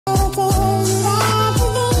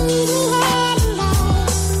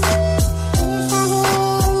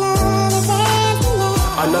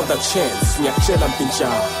chance ngiyakutshela mpintsha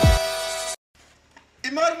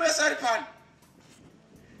imali mwesari phana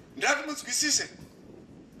ndakumuzwisise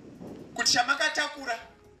kuti chamakatakura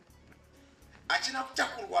achina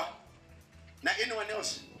kutakurwa na anyone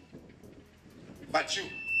else but you.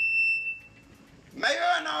 Maiwe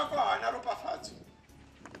vana wako hawana ropafadzo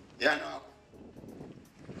yana wako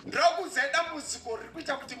ndokuzeda muziko riri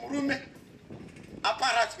kuita kuti murume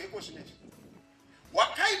aparadzwe iko zvinezvi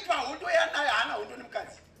wakaipa hondo yanayo hana hondo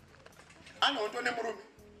nemukadzi ana hondo nemurume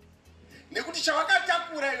nekuti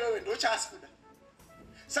chavakatakura iwewe ndo chaasi kuda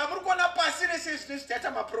samuri kuona pasi rese zvinezvi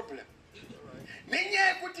taita maproblem nenyaya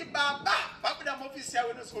yekuti baba vabuda muofisi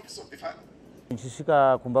yavo inozi office of the father.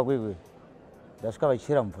 Nchisvika kumba kwekwe ndasvika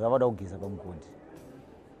vachira mvura vada kugeza pamugondi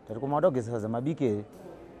tari koma vada kugeza sadza mabike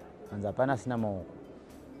hanzi hapana asina maoko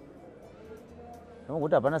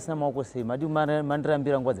kuti hapana asina maoko sei madi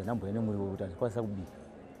mandirambira nguva dzandamboya nemuriwo kuti handikwanisa kubika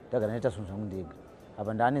ndagara ndaita zvinhu zvangu ndega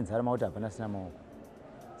apa ndaane nzara makuti hapana asina maoko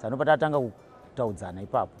sanopa tatanga kutaudzana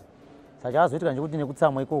ipapo saka chakazoitika nje kuti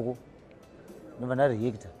nekutsamwa ikoko ndobva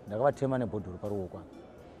ndarihekta ndakavatema nebhodhoro paruoko apa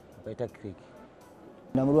akaita kreki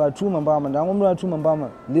ndamuri vatuma mbama ndangomuri vatuma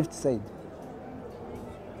mbama left side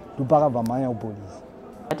ndopakabva mhanya kupolisi.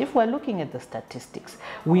 But if we're looking at the statistics,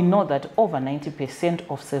 we know that over 90%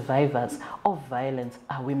 of survivors of violence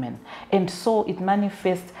are women. And so it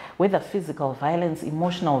manifests whether physical violence,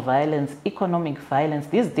 emotional violence, economic violence.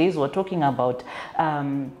 These days we're talking about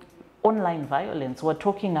online violence. We're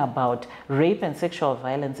talking about rape and sexual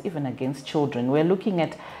violence, even against children. We're looking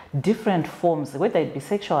at different forms, whether it be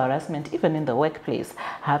sexual harassment, even in the workplace,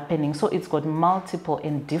 happening. So it's got multiple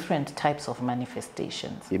and different types of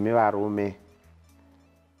manifestations.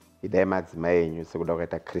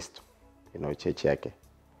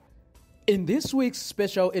 In this week's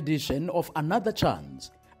special edition of Another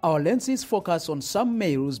Chance, our lenses focus on some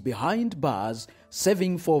males behind bars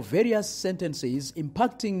serving for various sentences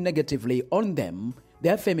impacting negatively on them,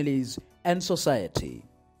 their families, and society.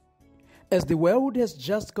 As the world has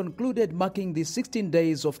just concluded marking the 16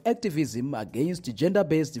 days of activism against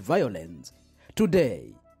gender-based violence,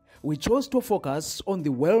 today we chose to focus on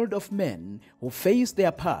the world of men who face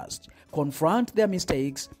their past, confront their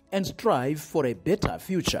mistakes, and strive for a better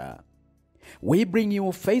future. We bring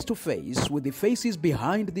you face to face with the faces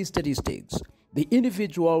behind these statistics, the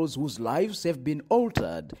individuals whose lives have been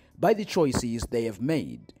altered by the choices they have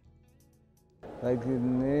made. Like the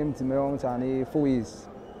name Timothy 4 years,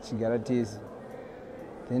 Chigaratis.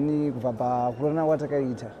 Then Papa Corona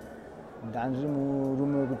Watakaita. Danjimu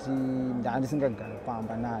Rumuti, Dandisinga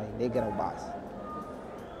Pamba Nai, they get a bus.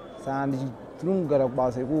 Sandy Trunga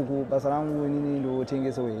bus, a cuckoo, Basarangu, and you think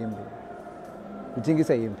it's away. You think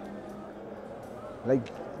it's a him.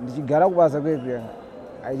 Like the Gara was a great.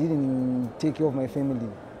 I didn't take care of my family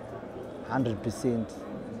 100%.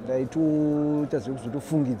 They too just to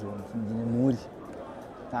fungi in the mood.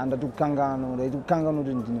 And to Kangano, they do Kangano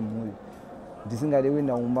in the mood. This thing I went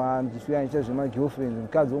down, this way I just my girlfriend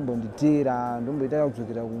and Kazumbo, the Tira, and don't be there to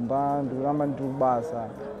get a woman to Raman to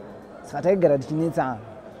Basa. Satagara Chinita.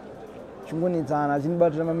 Chungunita, I didn't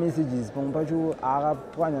but my messages from Pachu,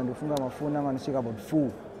 Arab, Pwan, and the Funga phone and shake about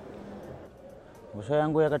food. Musha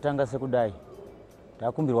yangu yakatanga sekudai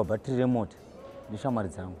takumbirwa bhatiri remoto neshamwari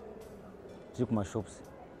dzangu tiri kumashops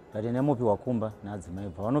ngati nemopiwa kumba naadzimai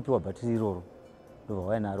bva vanopiwa bhatiri iroro ndobva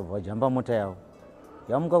vaya naro bva vajamba mota yavo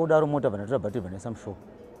yamuka kudaro mota vanatora bhatiri vanaisa mushopu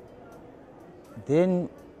then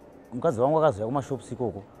mukadzi wangu akazoya kumashops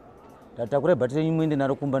ikoko ndatakura bhatiri imwe ende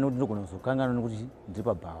naro kumba nekuti ndogona kuzokangana nekuti ndiri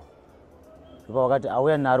pabhawa ndopa vakati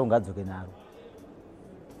auya naro ngadzoke naro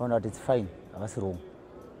vaona kuti its fine havasi wrong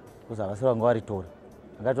kuza havasi vanga varitora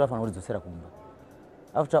angati vafanira kuridzosera kumba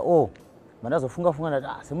after all mandazofunga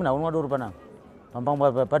ndati semunhu auni wadoro panapa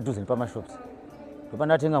pambangwa padhuze nepamashops ndopa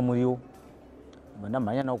ndatenga muriwo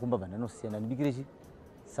mandamhanya nawo kumba vandanosiya ndandibikire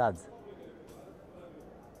sadza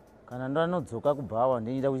kana ndanodzoka kubhawa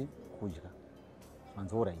ndinoita kudya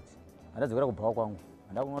manzo right andadzokera kubhawa kwangu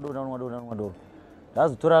andakunwa doro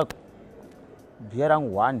ndazotora bhiya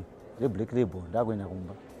rangu 1 reblack label ndakuenda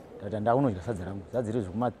kumba ndati ndakunodya sadza rangu zadziri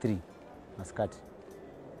zvekuma 3 masikati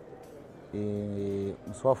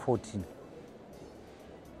musi wa14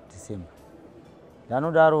 December.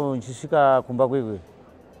 Ndanodaro nchisvika kumba kwekwe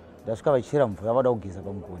ndasvika vachira mvura vada kugeza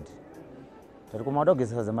pamugondi tari koma vada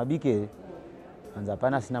kugeza sadza mabike hanzi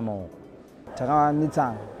hapana asina maoko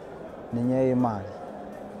takanetsana nenyaya yemari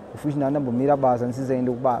ifuchi ndandambomira basa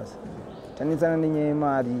ndisisaende kubasa tanetsana nenyaya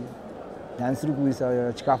yemari ndanisiri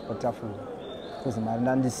kuisa chikafu patafura kuzi mari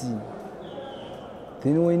ndandisiya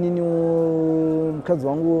then wenini mukadzi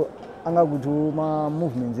wangu anga kuti ma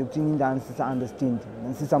movements ekuti ini ndanisisa understand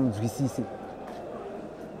ndanisisa munzwisise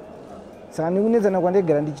saka nekunetsana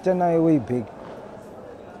kwandegara ndichita naye way back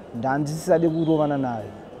ndandisisade kurovana naye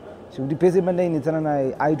zvekuti pese pandainetsana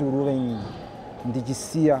naye aitorova inini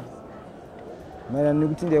ndichisiya maererano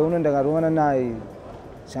nekuti ndaiona ndakarovana naye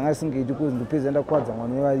zvanga singaiti kozi ndopedza ndakwadza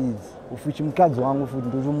mwana wevaridzi ufuchi mukadzi wangu futi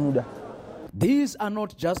ndotomuda. These are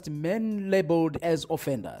not just men labeled as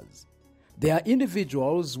offenders. They are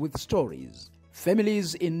individuals with stories,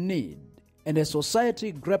 families in need, and a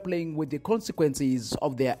society grappling with the consequences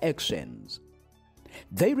of their actions.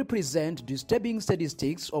 They represent disturbing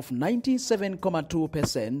statistics of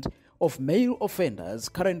 97.2% of male offenders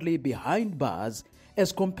currently behind bars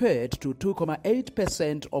as compared to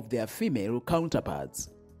 2.8% of their female counterparts.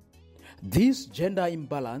 This gender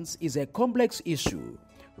imbalance is a complex issue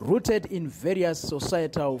rooted in various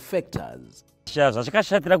societal factors.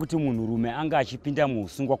 Zvachakashatira kuti munhurume anga achipinda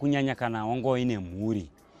muusungwa kunyanya kana wanga uine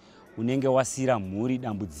mhuri unenge wasira mhuri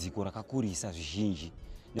dambudziko rakakurisa zvizhinji.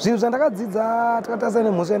 Zvinhu zvandakadzidza takatarisa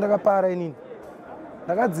nemhosva yandakapara inini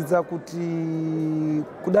ndakadzidza kuti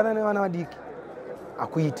kudana nevana vadiki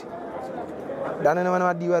akuiti, kudana nevana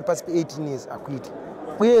vadiki vari pasi pe18 years akuiti,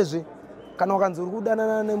 uyezve kana ukanzi uri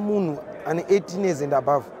kudanana nemunhu ane 18 years and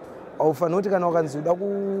above aufaniri kuti kana ukanzi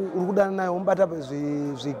uri kudana naye womubata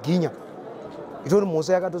zveginya itori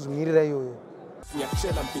mhosva yakatozvimirira iyoyo.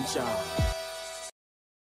 Nyakshela mpincha.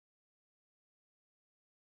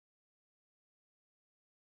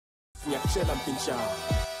 Nyakshela mpincha.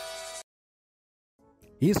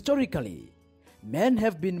 Historically, men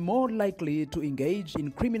have been more likely to engage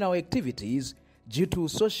in criminal activities due to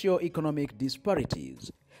socio-economic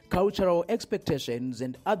disparities, cultural expectations,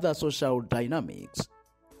 and other social dynamics.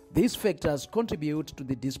 These factors contribute to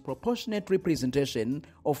the disproportionate representation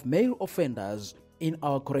of male offenders in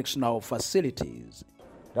our correctional facilities.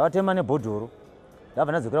 Ndavatema nebhodhoro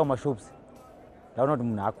ndabva ndadzokera kumashops ndaona kuti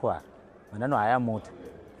munhu akwara vandanohaya mota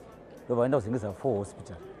ndobva vaenda kuzengesa 4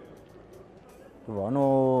 hospital ndobva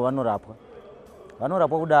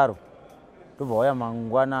vanorapwa kudaro ndobva vauya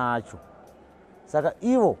mangwana acho. Saka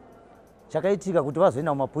ivo chakaitika kuti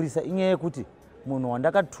vazoenda kumapurisa inyaya yekuti munhu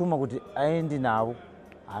wandakatuma kuti aende navo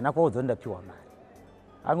haana kwaudzwa ndapiwa mari,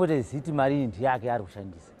 angoti ziti mari ndi yake ari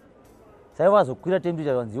kushandisa. Saka vazokwira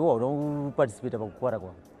temperature vanzi iwo unoparticipate pakukwara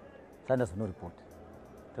kwangu. Saka ndazonoripota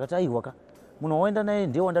takati aiwaka munhu waenda naye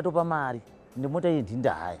ndiye wandatopa mari nemota iyi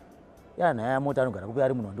ndindahaya yanhaya mota anogara kupi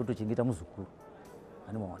ari munhu wandotochengeta muzukuru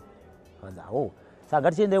animaona vanzi awo. Saka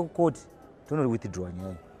ngatichiendai kukoti tonori withdraw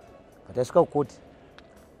nyaya. Patasvika kukoti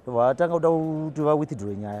vatanga kuda kuti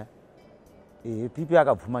va-withdraw nyaya. Pipi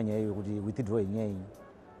akabvuma nyaya iyo kuti withdraw nyaya iyi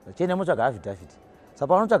chienda motsvaga affidavit. Saka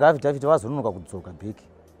pavanotsvaga affidavit vazononoka kudzoka bheki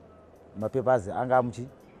mapepazi anga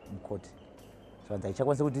mukoti zvanzi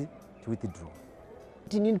aichakwanisa kuti tiwithdraw.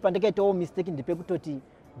 Inini pandakaitawo mistake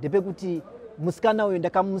ndepekuti musikana uyu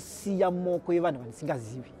ndakamusiya mumoko evanhu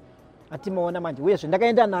vandisingazivi. Atimaona manje uyezve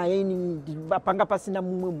ndakaenda naye panga pasina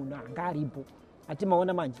mumwe munhu anga aripo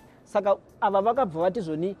atimaona manje. Saka ava vakabva vati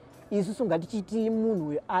zvoni isusu ngatichiti munhu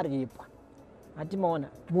uyu arepwa atimaona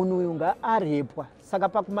munhu uyu ngaarepwa. Saka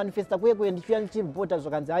pakumanifesta kwekuye ndichiuya ndichiripota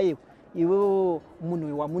zvakanzi aiwa iwewo munhu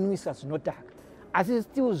uyu wamunwisa zvinotaka, asi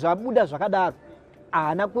still zvabuda zvakadaro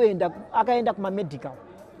haana kuenda, akaenda kumamedical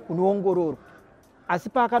kunoongororwa, asi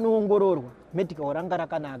paakanoongororwa medical ranga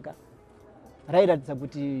rakanaka rairatidza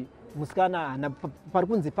kuti musikana haana pari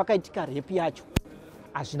kunzi pakaitika repi yacho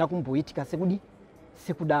hazvina kumboitika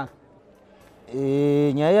sekudaro.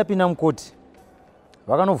 Nyaya yapinda mukoti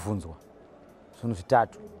vakanovhunzwa zvinhu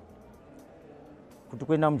zvitatu kuti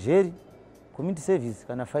kuenda mujeri, community service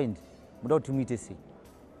kana fine muda kuti muite sei.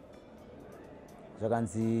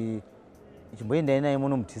 Zvakanzi ichimboendai naye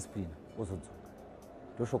muno mudiscipline ozodzoka,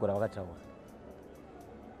 ndoshoko ravakataura.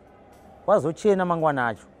 Vazochena mangwana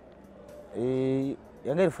acho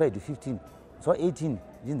yanga iri Friday 15 so 18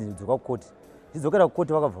 ndinzi ndidzoka kukoti. Ndidzokera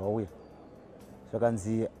kukoti vakabva vauya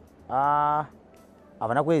zvakanzi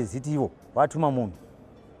havana kueziti ivo vatuma munhu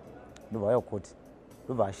ndobva vauya kukoti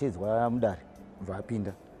ndobva ashedzwa mudare ndobva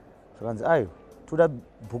apinda zvakanzi ayo toda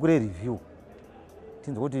bhuku rereview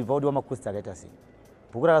tinzwa kuti paudiwa makosti akaita sei.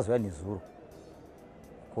 Bhuku rakazoya nezuro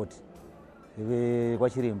koti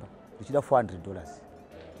kwachiremba richida $400.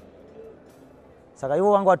 Saka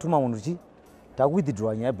ivo vanga vatuma munhu richi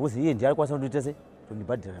takuwithdraw nyaya bhosi iye ndiye alikwanisa kundoita sei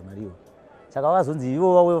kundibhadhira mari iyo. Saka vazonzi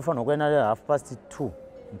ivo vauye vafanira kuenda 2:30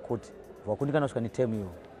 mukoti vakundikana kusvika netime iyo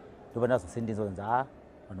ndopa ndazosendenza kunzi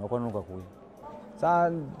vanhu vakwanonoka kuuya. Saka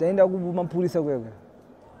ndaenda kumapurisa kwekwe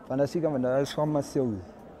pandasvika ndasvika mumacells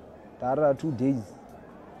ndarara 2 days.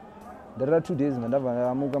 Ndarara 2 days ndabva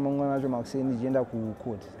ndamuka mangwana acho makuseni ndichienda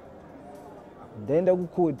kukoti. Ndaenda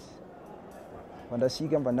kukoti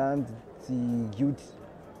pandasvika pandanzi guilty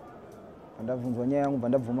pandabvunzwa nyaya yangu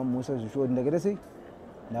pandabvuma musa zvishoti ndakaita sei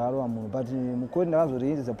ndakarova munhu but mukoti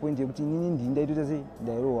ndakazoreendesa point yekuti inini ndini ndaitoita sei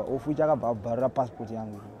ndairohwa ofu chakabva abvarira passport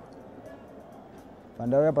yangu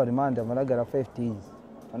pandauya parimanda pandagara 5 days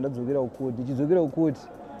pandadzokera kukoti ndichidzokera kukoti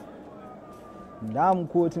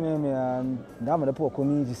ndamukoti meme ndama ndapiwa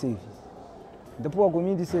community service ndapiwa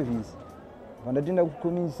community service pandatoenda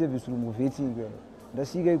kucommunity service room kuvetting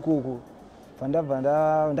ndasvika ikoko pandabva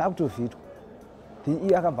ndakutovhetwa then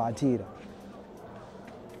iye akabva atera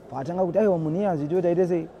patanga kuti aiwa munhu iye azviti taite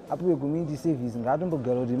sei apiwe community service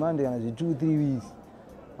ngaatombogara remand kana zve2-3 weeks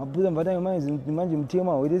mabuza mbatanga manje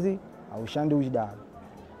mutema waite sei haushande uchidaro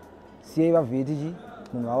siyai vavheti chi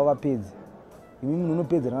munhu wavo vapedze imi munhu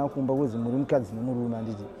unopedzera nakumba kuzi muri mukadzi nemurume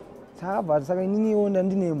handiti saka saka ininiona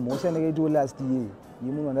ndine mhosva ndakaitiwo last year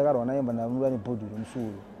yemunhu wandakarwa naye mbandamuva nebhodhi remusoro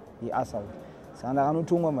yeassault saka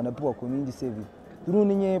ndakanotongwa mbandapiwa community service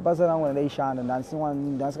tiruni nyaya yebasa rangu randaishanda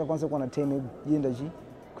ndasikakwanisa kuwana time yekuenda chi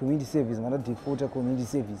community service ngandadefota community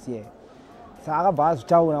service ye saka akabva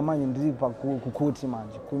azvitaura manje ndiri kukoti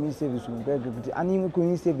manje community service unkeke kuti animwe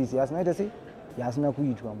community service yasinaita sei yasina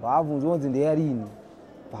kuitwa mbabvunzwa kunzi ndeyarini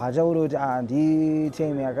pachataura kuti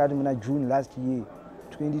nditime yakati muna June last year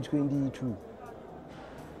 2022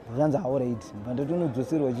 zvanzi alright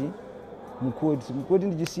mbandatonodzoserwa chi mukoti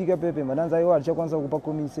ndichisvika pepe mbandanzi aiwa ndichakwanisa kupa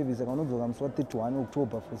community service akanodzoka musi wa31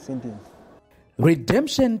 October for sentence.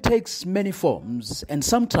 Redemption takes many forms, and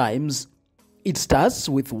sometimes it starts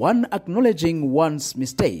with one acknowledging one's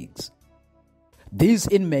mistakes. These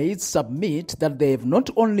inmates submit that they have not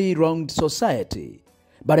only wronged society,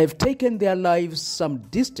 but have taken their lives some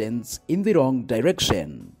distance in the wrong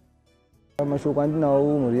direction. Mashoko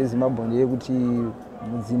andinawo muri yeZimbabwe ndeyekuti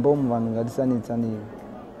mudzimba umu vanhu ngatisanetsane,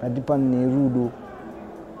 ngatipane rudo.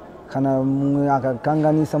 Kana mumwe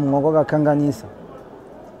akakanganisa, mumwe wako akakanganisa,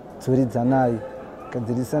 dzoridzanai,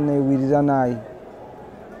 gadzirisane, wiriranai,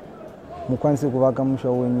 mukwanise kuvaka musha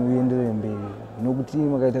wenyu uenderere mberi. Nokuti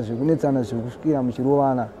makaita zvekunetsana zvekusvikira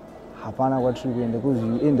muchirovana, hapana kwatiri kuenda, because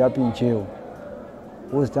you end up in jail.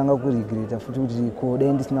 Wozitanga kuregreta futi kuti ko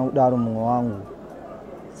dai ndisina kudaro mumwe wangu.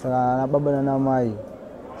 Saka ana baba nana mai,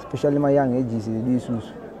 especially my young ages edu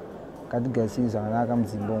isusu, ngatigadzirire zvakanaka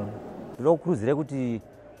mudzimba umu. Ndinokurudzira kuti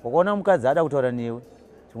ukaona mukadzi ada kutaura newe,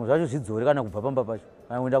 zvimwe zvacho zvidzore kana kubva pamba pacho.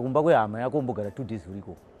 Kana kuenda kumba kwehama yako umbogara 2 days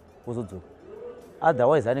uriko wozodzoka.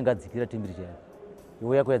 Otherwise anenge adzikira temperature yako.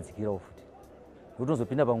 Iwe yako yadzikirawo futi. Kuti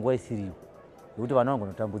unozopinda panguva isiriyo. Nokuti vana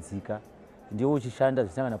vanotambudzika, ndiwe uchishanda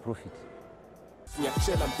zvisina kana profit.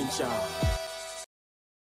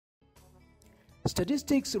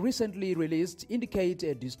 Statistics recently released indicate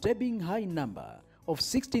a disturbing high number of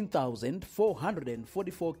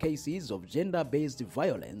 16,444 cases of gender-based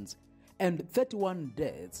violence and 31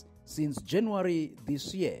 deaths since January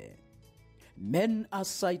this year. Men are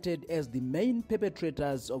cited as the main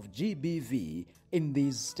perpetrators of GBV in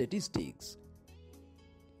these statistics.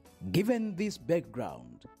 Given this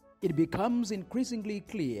background, it becomes increasingly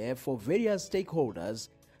clear for various stakeholders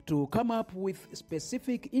to come up with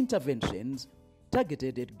specific interventions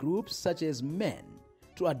targeted at groups such as men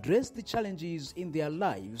to address the challenges in their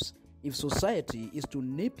lives if society is to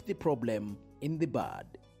nip the problem in the bud.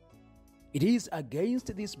 It is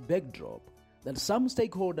against this backdrop that some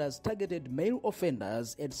stakeholders targeted male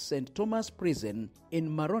offenders at St. Thomas Prison in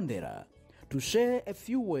Marondera to share a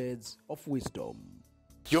few words of wisdom.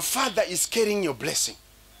 Your father is carrying your blessing.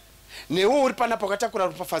 Newe uri pana pakatakura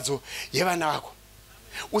rupafadzo yevana vako.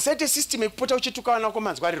 Usaite system yekupota uchituka vana vako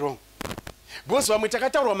manzwa ari wrong. Because vamwe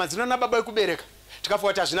takataurwa mazina nababa ekubereka.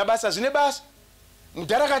 Tikafuata hazvina basa, zvine basa.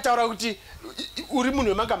 Mudhara akataura kuti uri munhu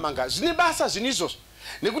wemanga-manga, zvine basa zvine izvozvo.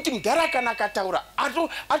 Nekuti mudhara kana akataura,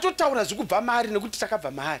 atotaura zvekubva maari nekuti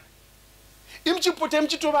takabva maari. Imuchipota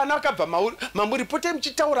muchitova vana vakabva mamuri, pota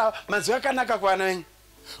muchitaura mazwi akanaka kuvana venyu.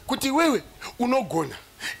 Kuti iwewe unogona,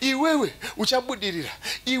 iwewe uchabudirira,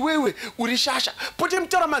 iwewe uri shasha. Pote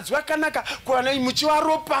mutaura mazwi akanaka kuvana venyu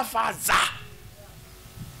muchivaropafadza.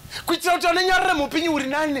 Kuitira kuti vanenyorere mupenyu uri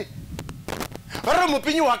nani, varore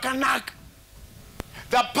mupenyu wakanaka.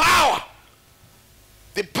 The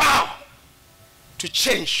power to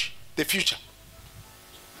change the future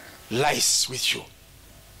lies with you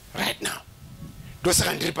right now.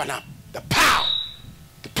 Dosaka ndiri panapa. The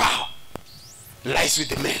power lies with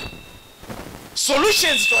the man.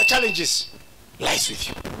 Solutions to our challenges lies with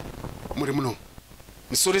you. Muri muno.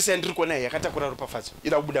 Misorese ndiri kuona yakatakura rupafadzo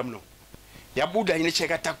ida kubuda muno. Yabuda ine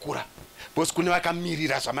chakatakura. Bosi kune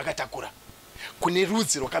vakamirira zvamakatakura. Kune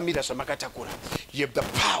rudzi rwakamirira zvamakatakura. You have the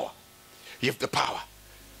power. You have the power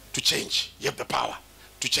to change. You have the power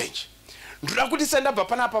to change. Ndoda kuti senda bva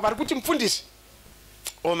panapa vari kuti mufundisi.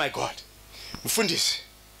 Oh my God. Mufundisi.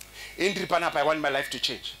 indiri panapa. I want my life to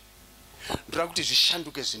change. Ndoda kuti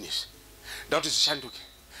zvishanduke zvinezvi. Ndoda kuti zvishanduke.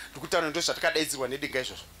 Ndikutaura ndo zvatakadaidzirwa nedinga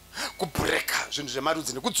izvozvo. Kubreka zvinhu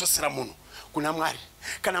zvemarudzi nekudzosera munhu kuna Mwari.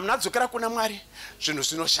 Kana munadzokera kuna Mwari, zvinhu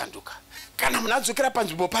zvinoshanduka. Kana munadzokera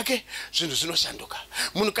panzvimbo pake, zvinhu zvinoshanduka.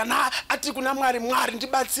 Munhu kana ati kuna Mwari, Mwari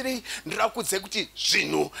ndibatsirei, ndoda kukuudzai kuti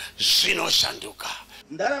zvinhu zvinoshanduka.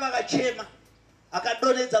 Ndara vakachema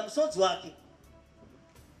akadonedza musodzi wake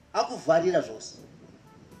akuvharira zvose.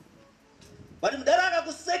 Bati mudara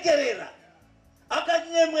akakusekerera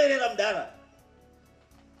akanyemwerera mudara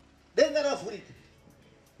denga ravhurika.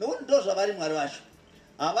 Nokuti ndo zvavari Mwari vacho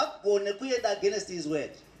havagone kuenda against his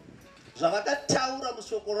word. Zvavakataura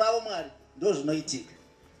mushoko ravo Mwari ndo zvinoitika.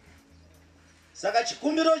 Saka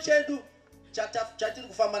chikumbiro chedu chatiri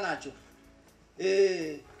kufamba nacho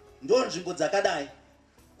ndo nzvimbo dzakadai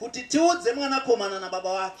kuti tiudze mwanakomana nababa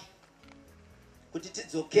wake kuti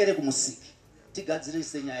tidzokere kumusiki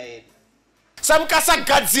tigadzirise nyaya yedu.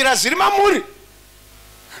 Samukasagadzira zviri mamuri,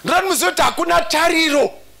 ndani muzive kuti hakuna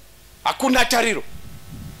tariro. Hakuna tariro.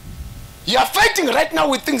 You are fighting right now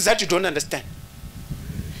with things that you don't understand.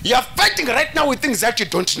 You are fighting right now with things that you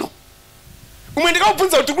don't know. Umwe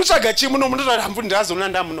ndikakubvunza kuti kutsvaga chii muno, munototi hambu ndazona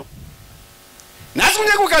ndamuno. Nhasi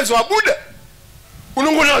kunyange ukanzi wabuda,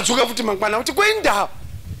 unongona wadzoka futi mangwana kuti kweinda.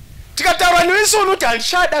 Tikataura newe unoti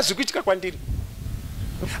handichada zvikuitika kwandiri.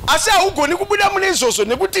 Asi haugoni kubuda mune izvozvo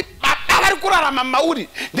nekuti baba vari kurarama mauri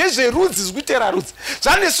ndezverudzi zvikuitera rudzi.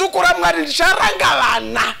 Zvanesuku raMwari ndicharanga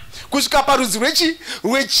vana kusvika parudzi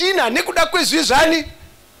rwechina nekuda kwezvizvani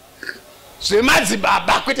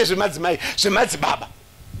zvemadzibaba kwete zvemadzimai, zvemadzibaba.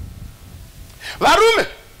 Varume,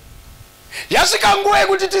 yasvika nguva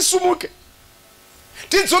yekuti tisumuke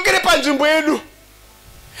tidzokere panzvimbo yedu.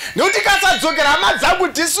 Nekuti tikasadzokera hama dzangu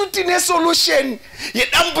tisu tine solution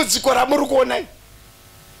yedambudziko ramuri kuonai.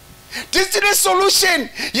 Tisine solution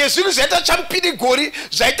yezvinhu zvaita champirigori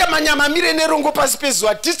zvaita manyamamire nerongo pasi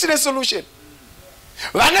pezuva. Tisine solution.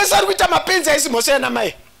 Vanese vari kuita mapenzi aisi mhosva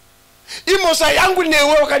yanamai. Imhosva yangu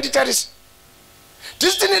newe wakanditarisa.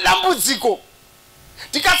 Tisine dambudziko.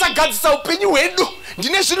 Tikasagadzisa upenyu hwedu.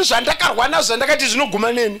 Ndine zvinhu zvandakarwa nazvo zvandakati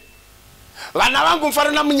zvinoguma neni. Vana vangu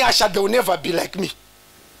mufanana munyasha, they will never be like me.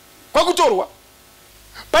 Kwakutorwa.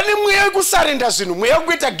 Pane mweya wekusarenda zvinhu, mweya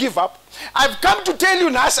wekuita give up. I've come to tell you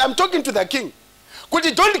now, I'm talking to the king.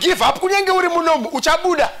 Kuti don't give up, kunyange uri munomu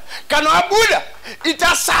uchabuda. Kana wabuda,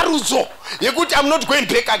 ita sarudzo yekuti I'm not going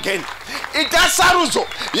back again. Ita sarudzo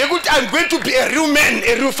yekuti I'm going to be a real man,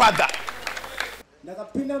 a real father.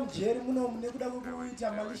 Ndakapinda mujeri munomu nekuda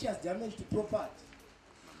kwekuita malicious damage to property.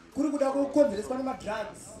 Kuri kuda kukonzereswa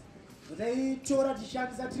nemadrugs. Taitora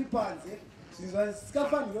tishandisa tiri panze. Zvinhu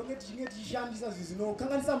zvisikafanirwa kunge tichinge tichishandisa zvinhu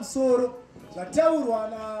zvinokanganisa musoro. Zvataurwa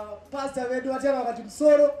napastor vedu vatara vakati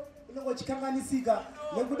musoro unongochikanganisika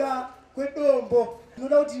nekuda kwedombo.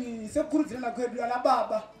 Tinoda kuti sekukurudzirana kwedu ana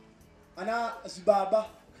baba, ana zvibaba.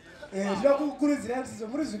 Tinoda kukurudzirana kuti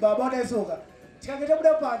muri zvibaba wadaisoka. Tikange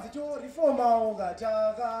tabuda panze torifoma onga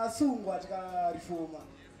takasungwa tikarifoma.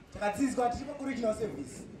 Takadzidziswa tiri paoriginal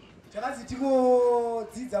service. Takazi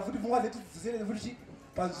tikodzidza futi pfungwa dzedu dzidzisere futi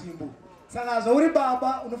panzvimbo. Saka zvauri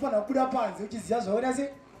baba unofanira kubuda panze uchiziva zvaona se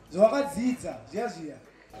zvawakadzidza zviya.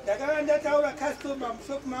 Ndakanga ndataura customer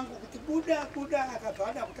mushopu mangu kuti buda akabva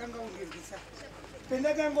ada kutanga kundirwisa.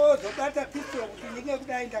 Pendakangozobata pistol kuti ndinge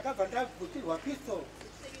kudai ndakabva ndabvutirwa pistol.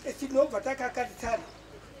 Tinobva takakatitsana.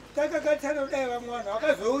 Takakatitsana kudai vamwe vanhu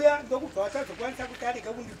vakazouya ndokubva vatazokwanisa kuti arege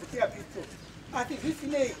kundibvutira pistol. Asi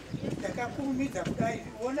zvisinei ndakakurumidza kudai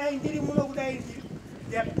onai ndiri muno kudai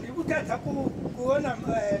ndiri kutadza kuona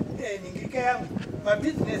nhingirika yangu,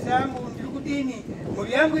 mabhizinesi yangu ndiri kudini,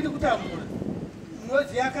 mhuri yangu iri kutambura.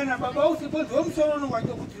 Munoziva kana baba usipo ndiwo musoro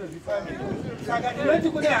unongwaita kuti zvifambire. Saka ndinoti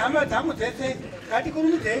kune hama dzangu dzese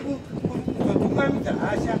ngatikurumidzei kuzotungamidza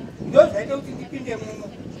hasha. Ndo zvaita kuti ndipinde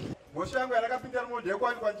muno. Mhosva yangu yandakapinda muno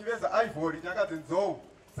ndekwani kwanjiveza Ivory nyakadzi nzou.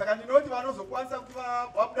 Saka ndinoti vanozokwanisa kuti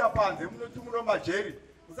vabuda panze munoti muno majeri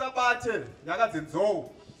musabate nyakadzi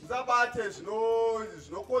nzou. Musabate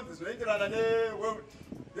zvinokonzi zvinoenderana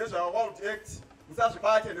nezvaWorld Act.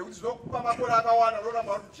 Musazvibate nekuti zvinokupa makore akawanda,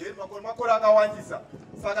 unoramba uri mujeri makore akawandisa.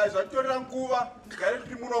 Saka zvatitorera nguva tigare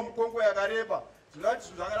tiri muno mukongo yakareba.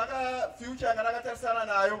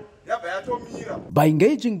 By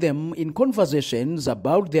engaging them in conversations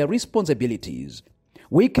about their responsibilities,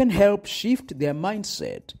 we can help shift their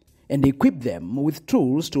mindset and equip them with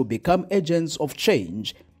tools to become agents of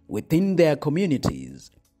change within their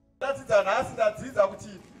communities.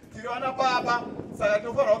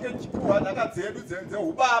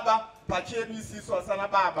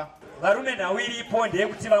 Varume nhau iripo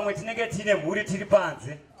ndeyekuti vamwe tinenge tine mhuri tiri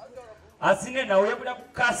panze. asi nenhau yekuda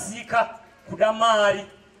kukasika kuda mari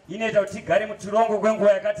inoita kuti tigare mutirongo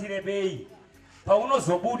kwenguva yakati rebei.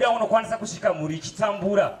 Paunozobuda unokwanisa kusvika mhuri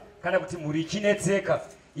ichitambura kana kuti mhuri ichinetseka,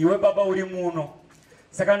 iwe baba uri muno.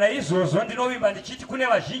 Saka naizvozvo ndinovimba ndichiti kune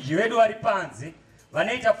vazhinji vedu vari panze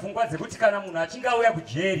vanoita pfungwa dzekuti kana munhu achinge auya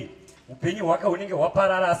kujeri upenyu hwake hunenge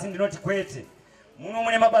hwaparara, asi ndinoti kwete. Muno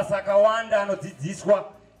mune mabasa akawanda anodzidziswa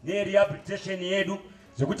nerehabilitation yedu,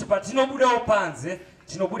 zvekuti patinobudawo panze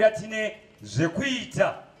tinobuda tine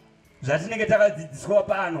zvekuita zvatinenge takadzidziswa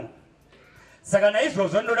pano. Saka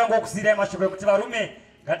naizvozvo ndinoda ngokusiyirai mashoko ekuti varume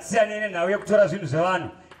ngatisiyanei nenhau yekutora zvinhu zvevanhu,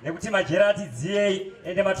 nekuti majera atidziyei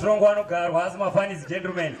ende matorongo anogarwa asi mafani is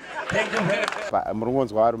gentlemen. Thank you very much.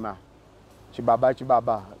 Murungonzwa varume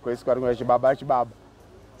chibaba kwesika rimwe chibaba.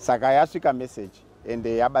 Saka yasvika message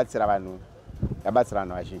ende yabatsira vanhu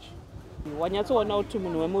vazhinji. Wanyatsoona kuti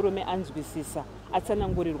munhu wemurume anzwisisa,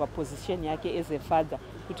 atsanangurirwa position yake as a father,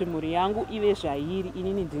 kuti mhuri yangu ive zvairi,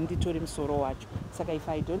 inini ndinditori musoro wacho. Saka if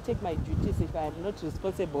I don't take my duties, if I am not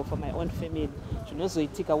responsible for my own family,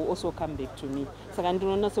 zvinozoitika will also come back to me. Saka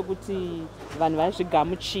ndinoona sokuti vanhu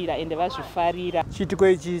vazvigamuchira ende vazvifarira. Chiitiko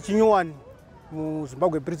ichi chinyuwani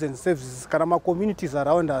muZimbabwe Prison Services kana ma-communities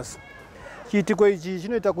around us. Chiitiko ichi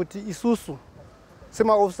chinoita kuti isusu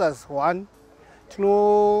sema-officers one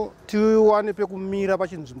tiwane pekumira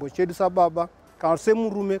pachinzvimbo chedu sababa kana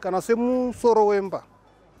semurume kana semusoro wemba.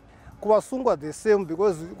 Kuvasungwa the same,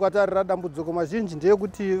 because kwatarira dambudziko mazhinji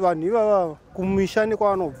ndeyekuti vanhu ivava kumishani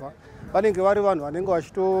kwavanobva vanenge vari vanhu vanenge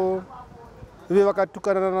vachitove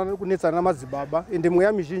vakatukana kunetsana namadzibaba, ende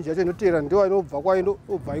mweya mizhinji yacho inoteera ndiyo inobva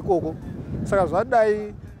kwainobva ikoko. Saka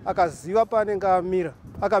zvadai akaziva paanenge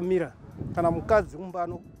akamira kana mukadzi kumba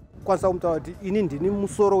anokwanisa kumutaura kuti ini ndini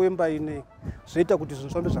musoro wemba inei, zvoita kuti zvinhu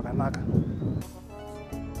zvifambe zvakanaka.